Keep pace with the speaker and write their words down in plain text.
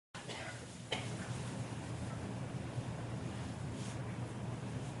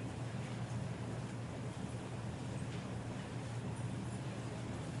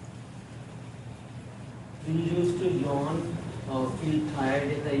Do you used to yawn or feel tired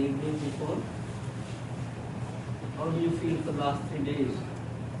in the evening before? How do you feel for the last 3 days?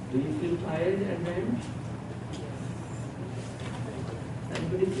 Do you feel tired at the end?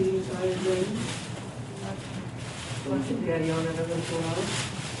 Anybody feeling tired then? Don't you carry on another 4 hours?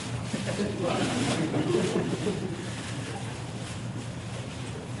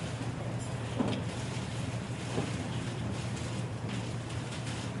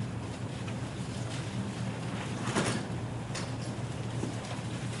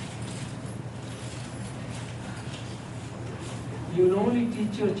 You will only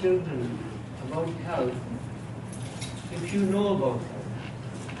teach your children about health if you know about health.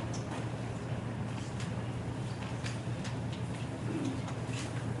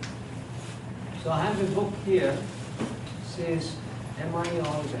 So I have a book here, says, Am I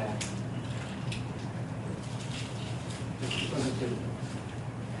All That? This is for the children.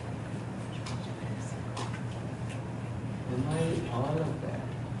 Am I all of that?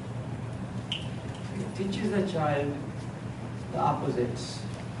 It teaches the child the opposites.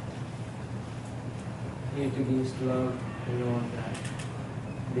 Hate against love and all that.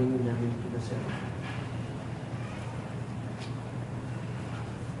 Bringing them into the center.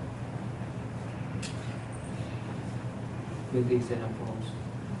 With examples.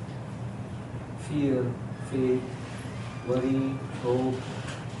 Fear, faith, worry, hope,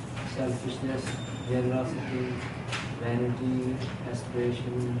 selfishness, generosity, vanity,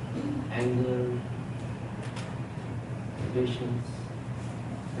 aspiration, anger, patience,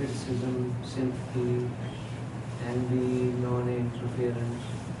 criticism, sympathy, envy, non-interference,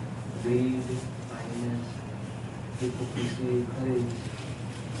 greed, kindness, hypocrisy, courage,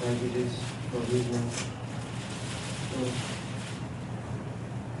 prejudice, forgiveness.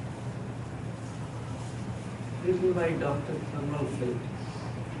 Written by Dr. Thermal Flake.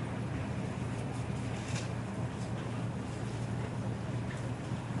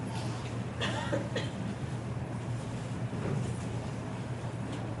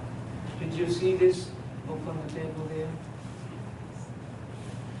 Did you see this book on the table there?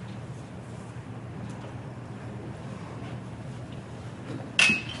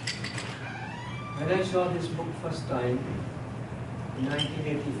 When I saw this book first time in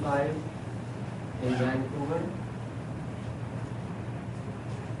 1985 in Vancouver,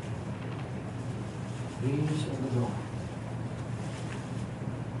 Dreams of the Dawn.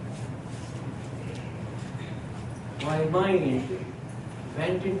 My mind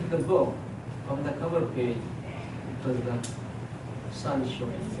went into the book. On the cover page, it was the sun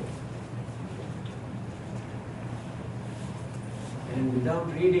showing there. And without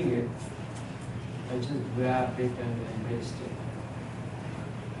reading it, I just grabbed it and embraced it.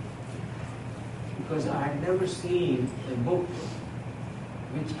 Because I had never seen a book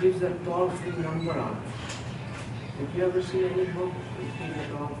which gives a toll-free number on it. Did you ever see any book which gives a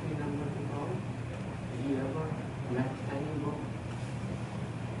toll-free number to call? Did you ever met any book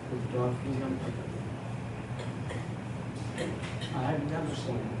with toll-free number? I had never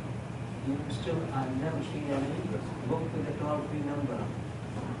seen it. I have never seen any book with a toll-free number on it.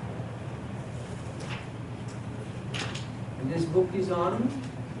 And this book is on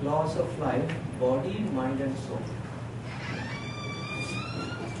laws of life, body, mind and soul.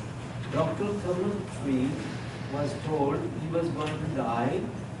 Dr. Thermal Flake was told he was going to die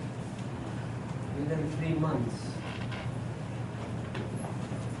within 3 months.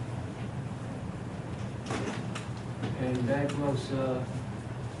 And that was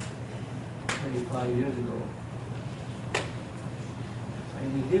 25 years ago. And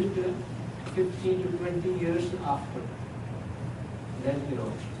he lived 15 to 20 years after. Then he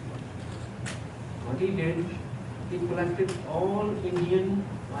wrote. What he did, he collected all Indian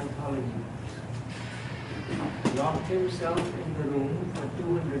mythology, locked himself in the room for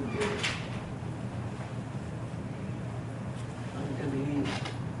 200 days until he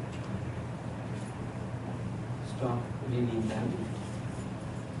stopped reading them.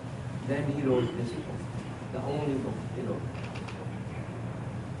 Then he wrote this book, the only book he wrote.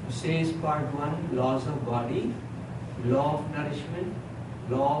 It says part 1, laws of body, law of nourishment,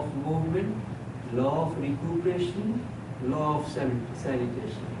 law of movement, law of recuperation, law of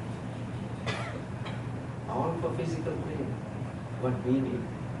sanitation. All for physical thing, what we need.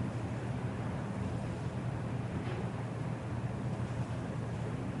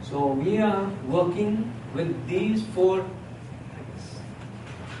 So we are working with these 4 things.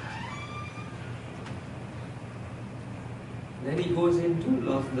 Then he goes into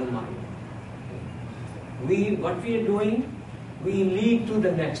laws of the mind. What we are doing, we lead to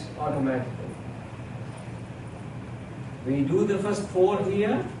the next automatically. We do the first 4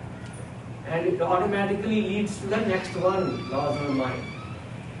 here, and it automatically leads to the next one, laws of the mind.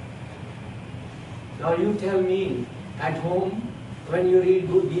 Now you tell me, at home, when you read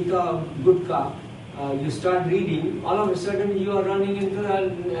Gita, Gutta, you start reading, all of a sudden you are running into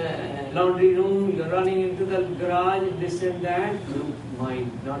the laundry room, you are running into the garage, this and that. Your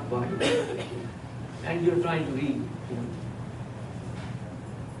mind, not body. And you are trying to read.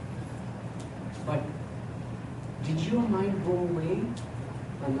 But did your mind go away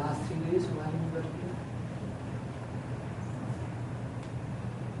the last 3 days while you were here?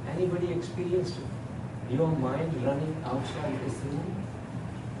 Anybody experienced your mind running outside this room?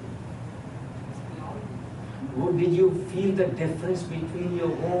 Did you feel the difference between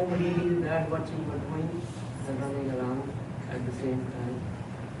your home reading that, what you were doing, and running around at the same time,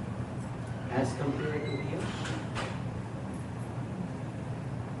 as compared to here?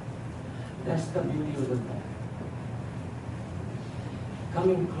 That's the beauty of the Bible.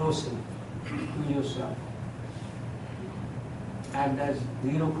 Coming closer to yourself, and there's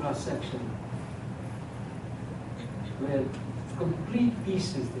zero cross section, where complete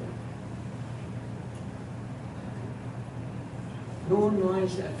peace is there. No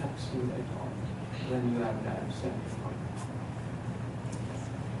noise affects you at all when you have that self.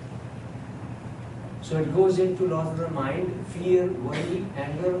 So it goes into laws of the mind, fear, worry,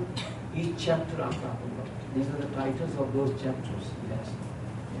 anger, each chapter I'm talking about. These are the titles of those chapters. Yes.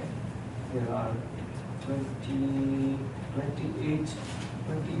 Yeah. There are 28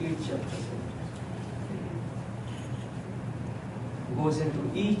 chapters. Goes into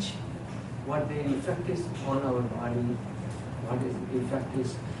each, what the effect is on our body, what is the effect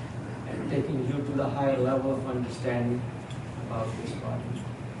is, and taking you to the higher level of understanding about this body,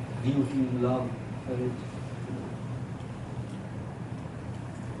 duty, love for it.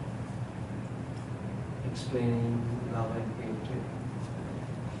 Explaining love and hatred.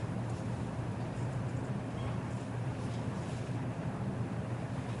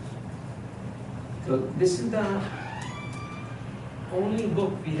 So this is the only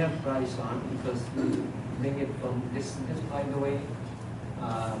book we have price on, because we bring it from this by the way,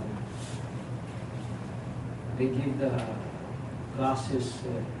 they give the classes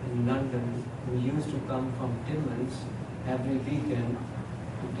in London. We used to come from Timmins every weekend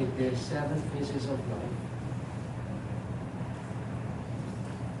to take their 7 phases of life.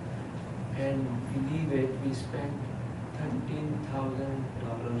 And believe it, we spent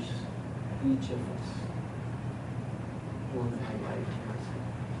 $13,000 each of us over my life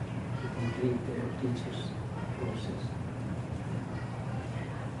to complete their teachers' courses.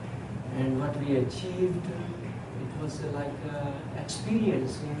 And what we achieved, it was like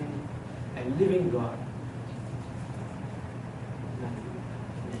experiencing a living God.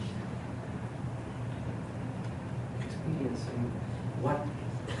 Experiencing what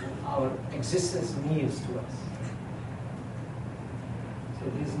our existence means to us. So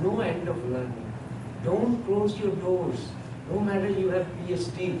there is no end of learning. Don't close your doors. No matter you have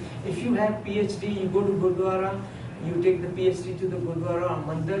PhD. If you have PhD, you go to Gurdwara, you take the PhD to the Gurdwara or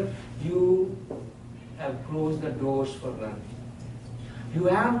Mandir, you have closed the doors for learning. You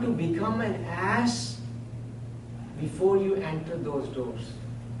have to become an ass before you enter those doors.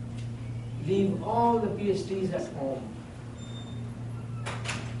 Leave all the PhDs at home.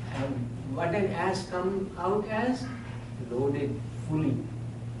 And what an ass comes out as? Loaded fully.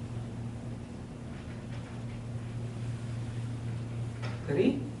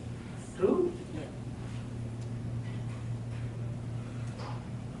 Agree? True?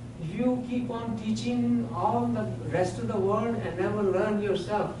 If you keep on teaching all the rest of the world and never learn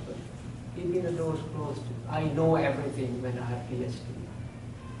yourself, keeping the doors closed. I know everything when I have PhD.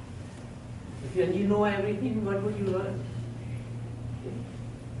 If you know everything, what would you learn?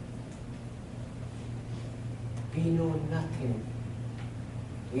 We know nothing.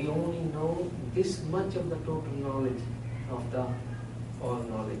 We only know this much of the total knowledge of the all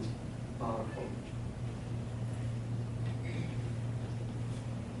knowledge, powerful.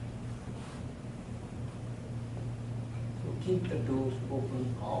 So keep the doors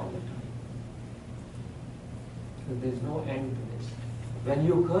open all the time. So there's no end to this. When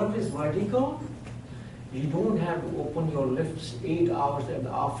your curve is vertical, you don't have to open your lifts 8 hours at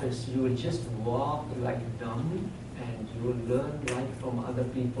the office. You will just walk like dumb, and you will learn like from other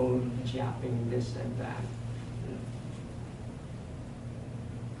people, japping this and that.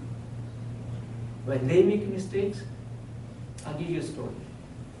 When they make mistakes, I'll give you a story.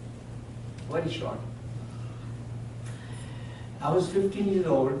 Very short. I was 15 years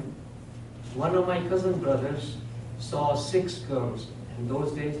old. One of my cousin brothers saw 6 girls. In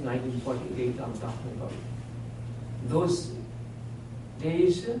those days, 1948, I'm talking about. Those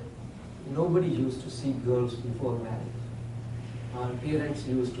days, nobody used to see girls before marriage. Our parents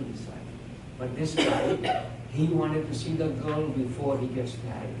used to decide. But this guy, he wanted to see the girl before he gets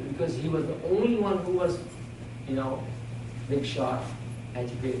married because he was the only one who was, big shot,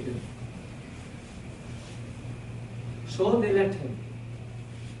 educated. So they let him.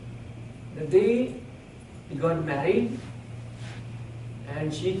 The day he got married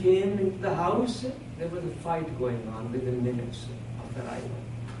and she came into the house, there was a fight going on within minutes of arrival.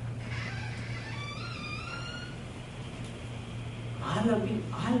 I love you,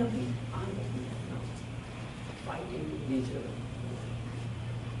 I love you, I love you. Fighting with each other.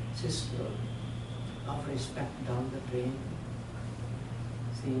 Sister of respect down the train,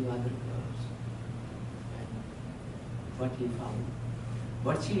 seeing other girls. And what he found.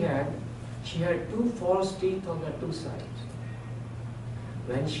 What she had 2 false teeth on the 2 sides.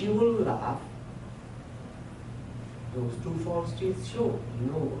 When she will laugh, those 2 false teeth show.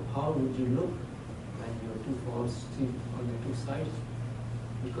 How would you look when your 2 false teeth on the 2 sides?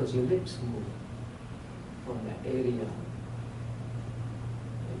 Because your lips move from that area.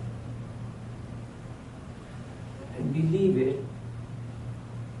 And believe it,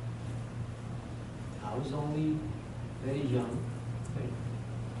 I was only very young, but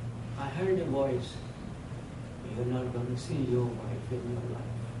I heard a voice, you're not going to see your wife in your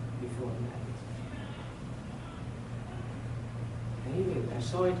life before marriage. Anyway,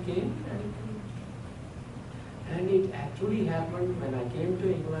 that's how it came, and it actually happened when I came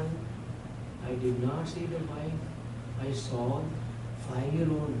to England. I did not see the wife. I saw a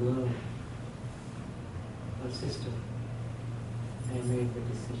 5-year-old girl, her sister. I made the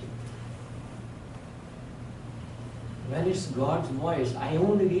decision. When it's God's voice, I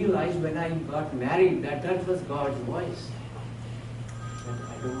only realized when I got married that that was God's voice. That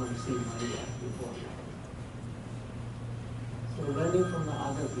I don't want to see my wife before marriage. So learning from the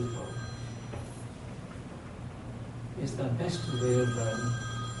other people is the best way of learning.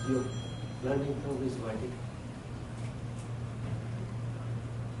 You're learning through this verdict.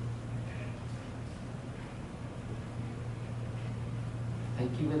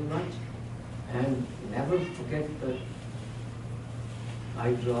 Thank you very much. And never forget the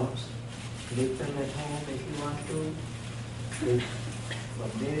eye drops. Make them at home if you want to. Take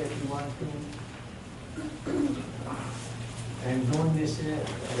from there if you want to. And don't miss the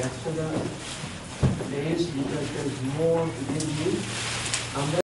rest of the days because there's more to give you.